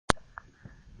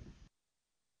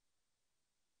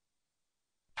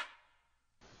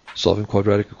Solving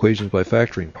quadratic equations by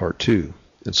factoring, Part 2.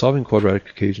 In solving quadratic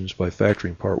equations by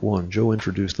factoring, Part 1, Joe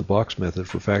introduced the box method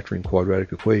for factoring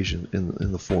quadratic equation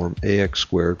in the form ax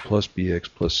squared plus bx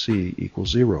plus c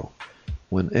equals 0,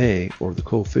 when a, or the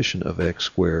coefficient of x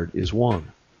squared, is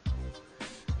 1.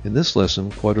 In this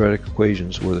lesson, quadratic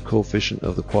equations where the coefficient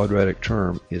of the quadratic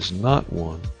term is not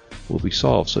 1 will be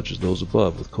solved, such as those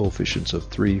above, with coefficients of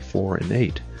 3, 4, and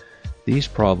 8. These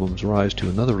problems rise to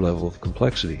another level of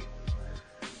complexity.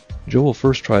 Joe will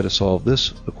first try to solve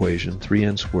this equation,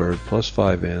 3n squared plus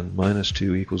 5n minus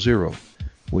 2 equals 0,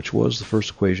 which was the first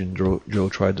equation Joe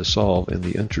tried to solve in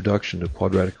the introduction to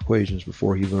quadratic equations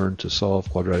before he learned to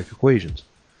solve quadratic equations.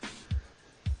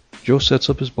 Joe sets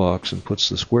up his box and puts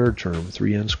the squared term,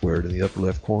 3n squared, in the upper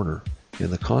left corner, and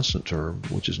the constant term,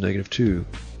 which is negative 2,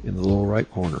 in the lower right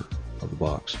corner of the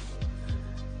box.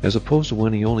 As opposed to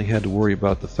when he only had to worry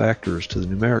about the factors to the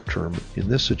numeric term, in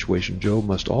this situation Joe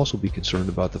must also be concerned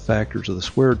about the factors of the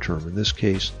squared term, in this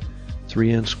case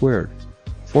 3n squared.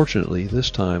 Fortunately,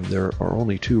 this time there are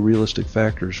only two realistic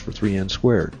factors for 3n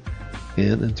squared,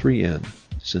 n and 3n,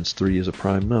 since 3 is a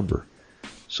prime number.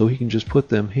 So he can just put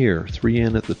them here,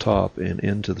 3n at the top and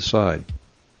n to the side.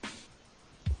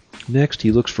 Next,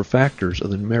 he looks for factors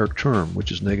of the numeric term,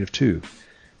 which is negative 2,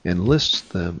 and lists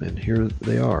them, and here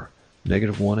they are.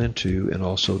 Negative 1 and 2, and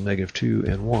also negative 2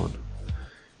 and 1.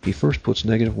 He first puts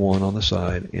negative 1 on the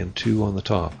side and 2 on the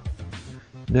top.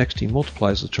 Next, he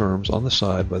multiplies the terms on the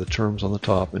side by the terms on the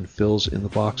top and fills in the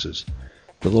boxes.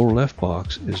 The lower left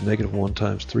box is negative 1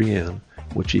 times 3n,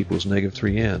 which equals negative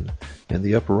 3n, and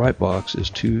the upper right box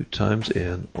is 2 times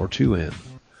n, or 2n.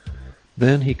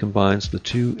 Then he combines the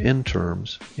two n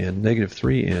terms, and negative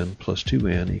 3n plus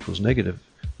 2n equals negative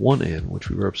 1n, which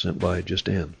we represent by just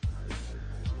n.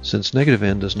 Since negative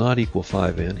n does not equal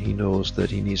 5n, he knows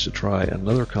that he needs to try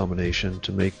another combination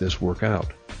to make this work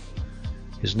out.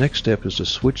 His next step is to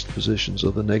switch the positions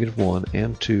of the negative 1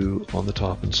 and 2 on the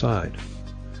top and side.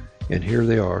 And here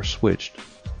they are switched.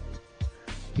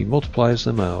 He multiplies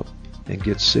them out and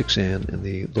gets 6n in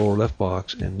the lower left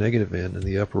box and negative n in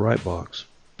the upper right box.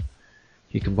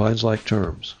 He combines like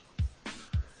terms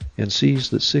and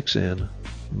sees that 6n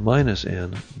minus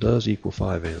n does equal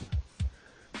 5n.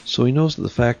 So he knows that the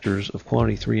factors of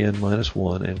quantity 3n minus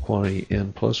 1 and quantity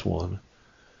n plus 1,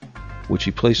 which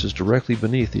he places directly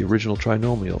beneath the original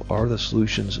trinomial, are the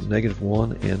solutions negative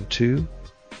 1 and 2?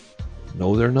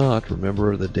 No, they're not.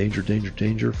 Remember the danger, danger,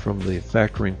 danger from the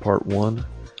factoring part 1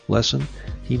 lesson?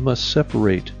 He must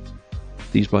separate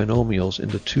these binomials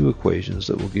into two equations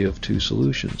that will give two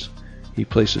solutions. He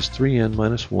places 3n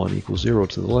minus 1 equals 0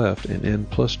 to the left and n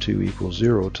plus 2 equals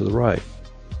 0 to the right.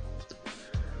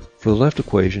 For the left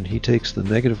equation, he takes the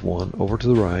negative 1 over to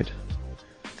the right.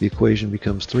 The equation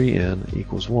becomes 3n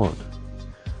equals 1.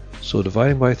 So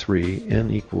dividing by 3, n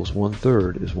equals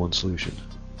 1/3 is one solution.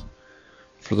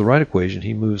 For the right equation,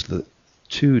 he moves the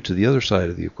 2 to the other side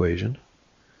of the equation.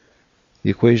 The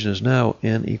equation is now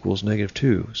n equals negative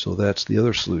 2, so that's the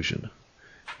other solution.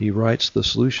 He writes the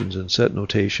solutions in set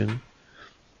notation,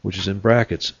 which is in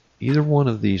brackets. Either one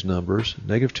of these numbers,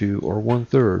 negative 2 or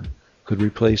 1/3, could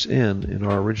replace n in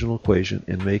our original equation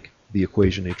and make the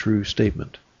equation a true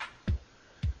statement.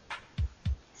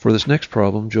 For this next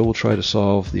problem, Joe will try to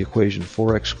solve the equation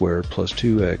 4x squared plus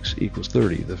 2x equals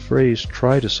 30. The phrase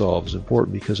try to solve is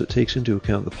important because it takes into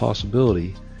account the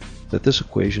possibility that this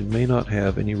equation may not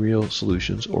have any real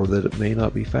solutions, or that it may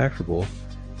not be factorable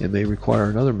and may require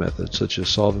another method, such as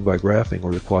solving by graphing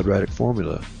or the quadratic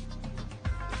formula.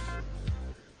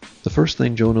 The first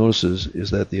thing Joe notices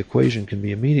is that the equation can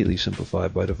be immediately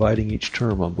simplified by dividing each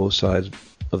term on both sides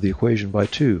of the equation by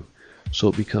 2, so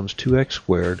it becomes 2x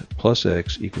squared plus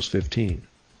x equals 15.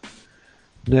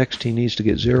 Next, he needs to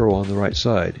get 0 on the right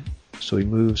side, so he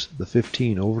moves the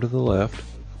 15 over to the left,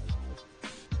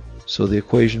 so the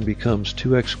equation becomes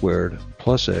 2x squared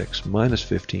plus x minus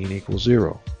 15 equals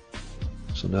 0.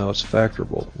 So now it's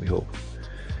factorable, we hope.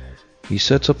 He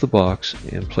sets up the box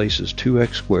and places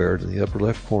 2x squared in the upper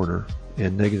left corner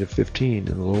and negative 15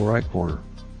 in the lower right corner.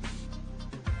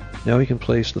 Now he can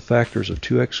place the factors of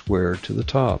 2x squared to the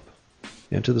top,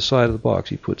 and to the side of the box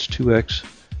he puts 2x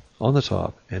on the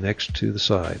top and x to the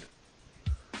side.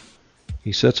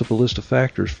 He sets up a list of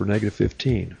factors for negative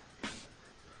 15.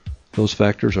 Those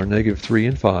factors are negative 3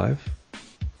 and 5,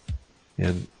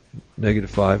 and negative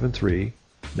 5 and 3,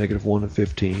 negative 1 and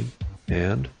 15,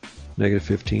 and negative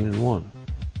 15 and 1.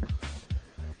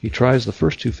 He tries the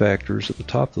first two factors at the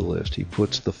top of the list. He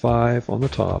puts the 5 on the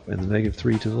top and the negative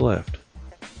 3 to the left.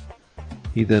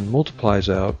 He then multiplies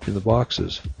out in the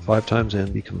boxes. 5 times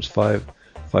n becomes 5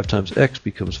 times x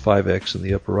becomes 5x in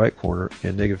the upper right corner,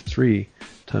 and negative 3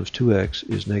 times 2x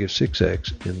is negative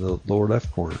 6x in the lower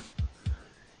left corner.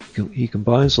 He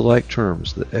combines the like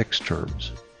terms, the x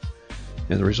terms,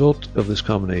 and the result of this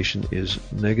combination is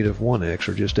negative 1x,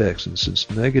 or just x, and since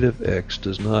negative x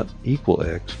does not equal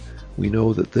x, we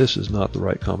know that this is not the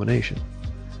right combination.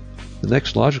 The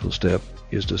next logical step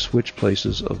is to switch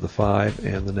places of the 5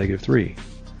 and the negative 3.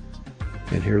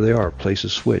 And here they are,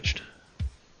 places switched.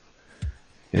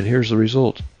 And here's the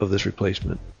result of this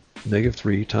replacement. Negative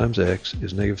 3 times x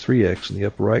is negative 3x in the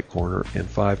upper right corner, and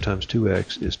 5 times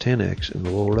 2x is 10x in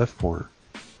the lower left corner.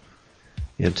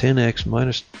 And 10x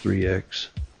minus 3x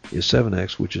is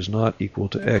 7x, which is not equal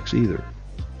to x either.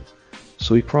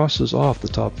 So he crosses off the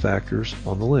top factors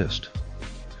on the list.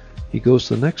 He goes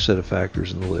to the next set of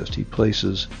factors in the list. He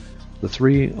places the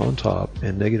 3 on top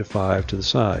and negative 5 to the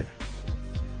side.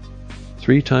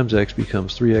 3 times x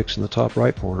becomes 3x in the top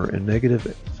right corner, and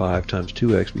negative 5 times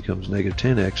 2x becomes negative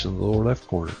 10x in the lower left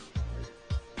corner.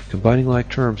 Combining like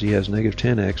terms, he has negative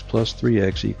 10x plus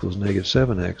 3x equals negative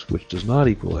 7x, which does not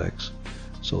equal x,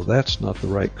 so that's not the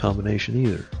right combination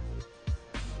either.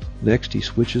 Next, he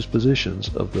switches positions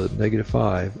of the negative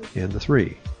 5 and the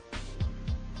 3.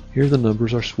 Here the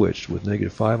numbers are switched with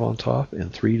negative 5 on top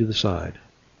and 3 to the side.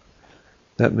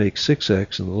 That makes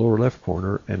 6x in the lower left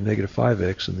corner and negative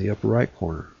 5x in the upper right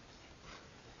corner.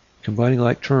 Combining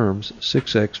like terms,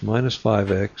 6x minus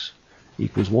 5x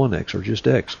equals 1x, or just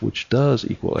x, which does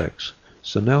equal x.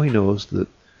 So now he knows that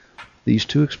these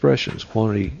two expressions,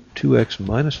 quantity 2x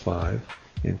minus 5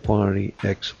 and quantity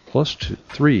x plus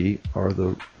 3, are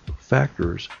the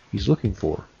factors he's looking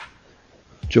for.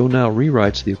 Joe now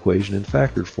rewrites the equation in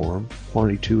factored form,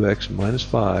 quantity 2x minus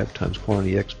 5 times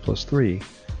quantity x plus 3,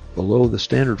 below the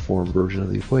standard form version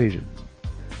of the equation.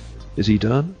 Is he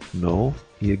done? No.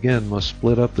 He again must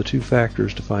split up the two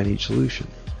factors to find each solution.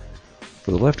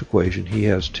 For the left equation, he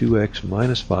has 2x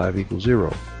minus 5 equals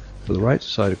 0. For the right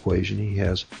side equation, he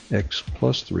has x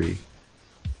plus 3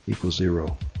 equals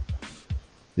 0.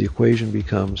 The equation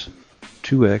becomes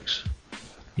 2x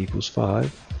equals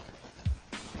 5.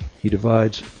 He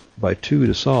divides by 2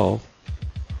 to solve,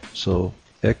 so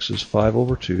x is 5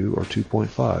 over 2, or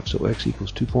 2.5, so x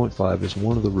equals 2.5 is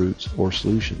one of the roots or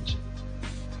solutions.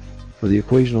 For the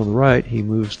equation on the right, he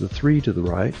moves the 3 to the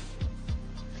right.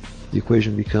 The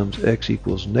equation becomes x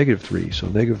equals negative 3, so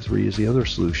negative 3 is the other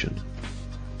solution.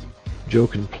 Joe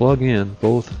can plug in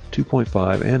both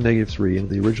 2.5 and negative 3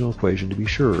 into the original equation to be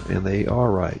sure, and they are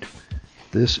right.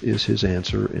 This is his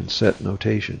answer in set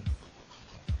notation.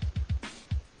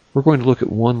 We're going to look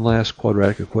at one last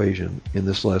quadratic equation in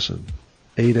this lesson.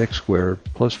 8x squared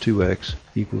plus 2x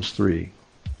equals 3.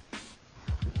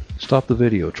 Stop the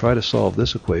video, try to solve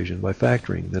this equation by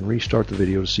factoring, then restart the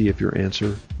video to see if your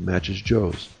answer matches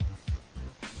Joe's.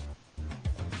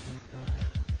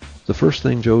 The first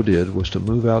thing Joe did was to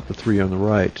move out the 3 on the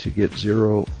right to get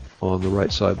 0 on the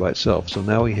right side by itself. So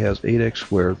now he has 8x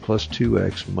squared plus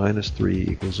 2x minus 3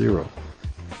 equals 0.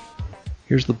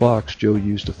 Here's the box Joe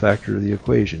used to factor the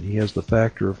equation. He has the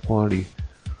factor of quantity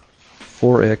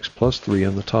 4x plus 3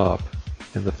 on the top,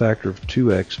 and the factor of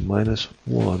 2x minus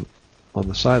 1 on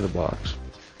the side of the box.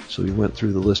 So he went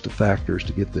through the list of factors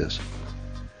to get this.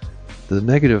 The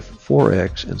negative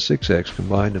 4x and 6x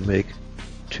combine to make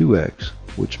 2x,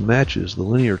 which matches the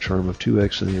linear term of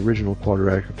 2x in the original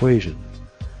quadratic equation.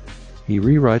 He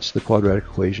rewrites the quadratic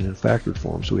equation in factored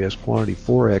form, so he has quantity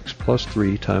 4x plus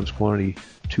 3 times quantity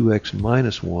 2x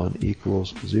minus 1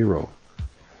 equals 0.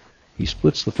 He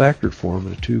splits the factored form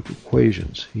into two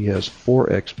equations. He has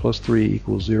 4x plus 3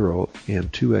 equals 0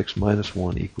 and 2x minus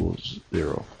 1 equals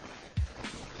 0.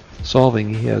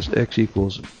 Solving, he has x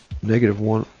equals negative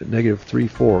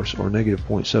 3/4 or negative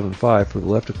 0.75 for the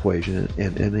left equation,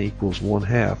 and n equals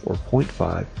 1/2 or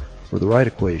 0.5 for the right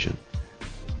equation.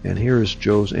 And here is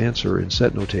Joe's answer in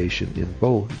set notation in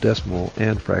both decimal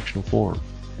and fractional form.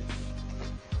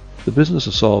 The business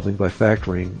of solving by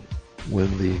factoring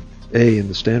when the a in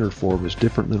the standard form is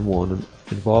different than 1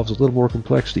 involves a little more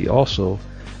complexity. Also,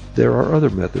 there are other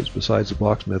methods besides the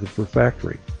box method for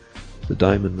factoring, the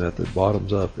diamond method,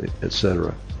 bottoms up,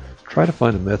 etc. Try to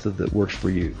find a method that works for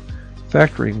you.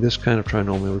 Factoring this kind of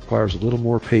trinomial requires a little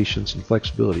more patience and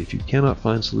flexibility. If you cannot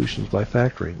find solutions by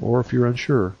factoring, or if you're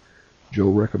unsure, Joe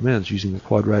recommends using the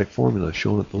quadratic formula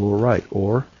shown at the lower right,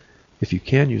 or if you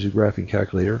can use a graphing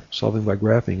calculator, solving by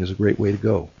graphing is a great way to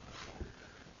go.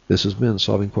 This has been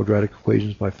Solving Quadratic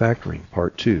Equations by Factoring,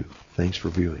 Part 2. Thanks for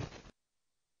viewing.